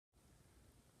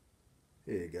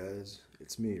Hey guys,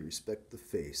 it's me, Respect the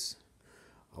Face.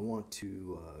 I want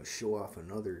to show off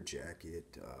another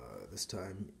jacket. This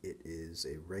time it is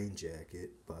a rain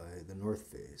jacket by the North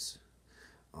Face.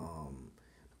 Um,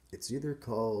 it's either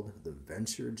called the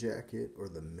Venture jacket or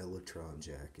the millertron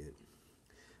jacket.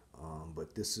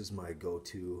 But this is my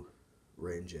go-to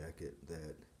rain jacket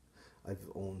that I've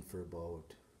owned for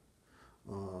about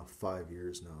 5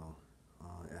 years now.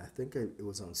 I think it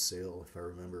was on sale, if I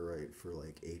remember right, for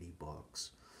like 80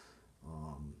 bucks.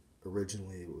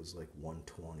 Originally it was like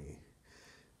 120,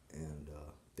 and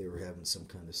they were having some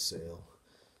kind of sale.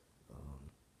 Um,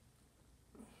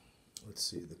 let's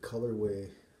see, the colorway,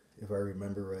 if I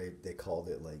remember right, they called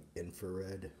it like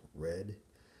infrared red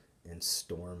and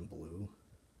storm blue.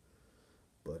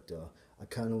 But I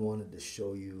kind of wanted to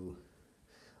show you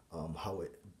how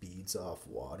it beads off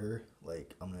water.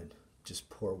 Like, I'm going to just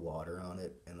pour water on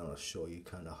it, and I'll show you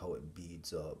kind of how it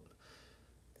beads up.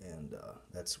 And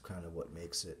that's kind of what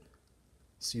makes it.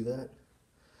 See that?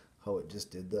 How it just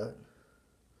did that?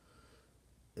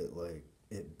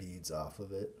 It beads off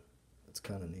of it. It's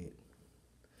kind of neat.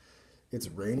 It's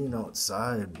raining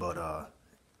outside, but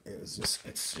it's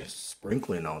just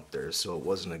sprinkling out there, so it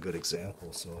wasn't a good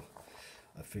example. So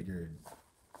I figured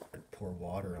I'd pour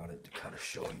water on it to kind of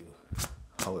show you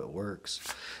how it works.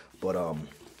 But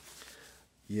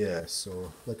yeah,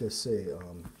 so like I say,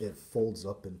 it folds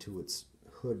up into its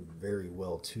hood very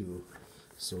well too.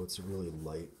 So it's a really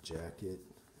light jacket,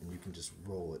 and you can just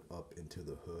roll it up into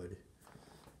the hood.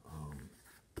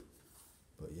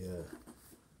 But yeah,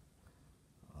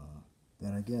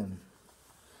 then again,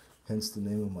 hence the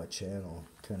name of my channel.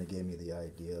 Kind of gave me the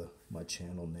idea, my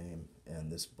channel name and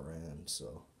this brand.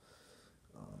 So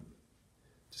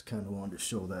just kind of wanted to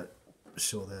show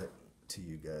that to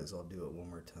you guys. I'll do it one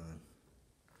more time.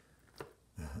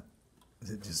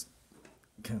 It just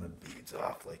kind of beads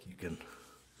off, like you can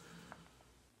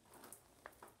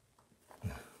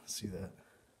see that.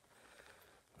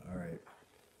 All right.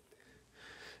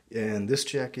 And this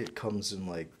jacket comes in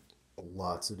like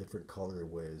lots of different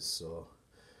colorways, so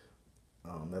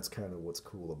that's kind of what's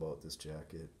cool about this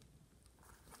jacket.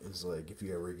 Is like, if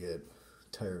you ever get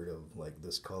tired of like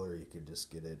this color, you could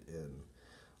just get it in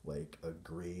like a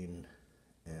green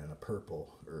and a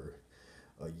purple, or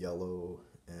a yellow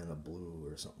and a blue,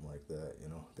 or something like that. You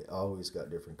know, they always got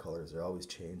different colors. They're always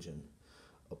changing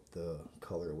up the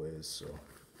colorways. So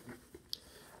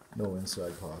no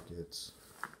inside pockets.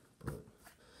 But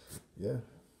yeah,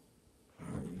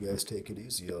 all right, you guys take it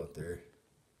easy out there.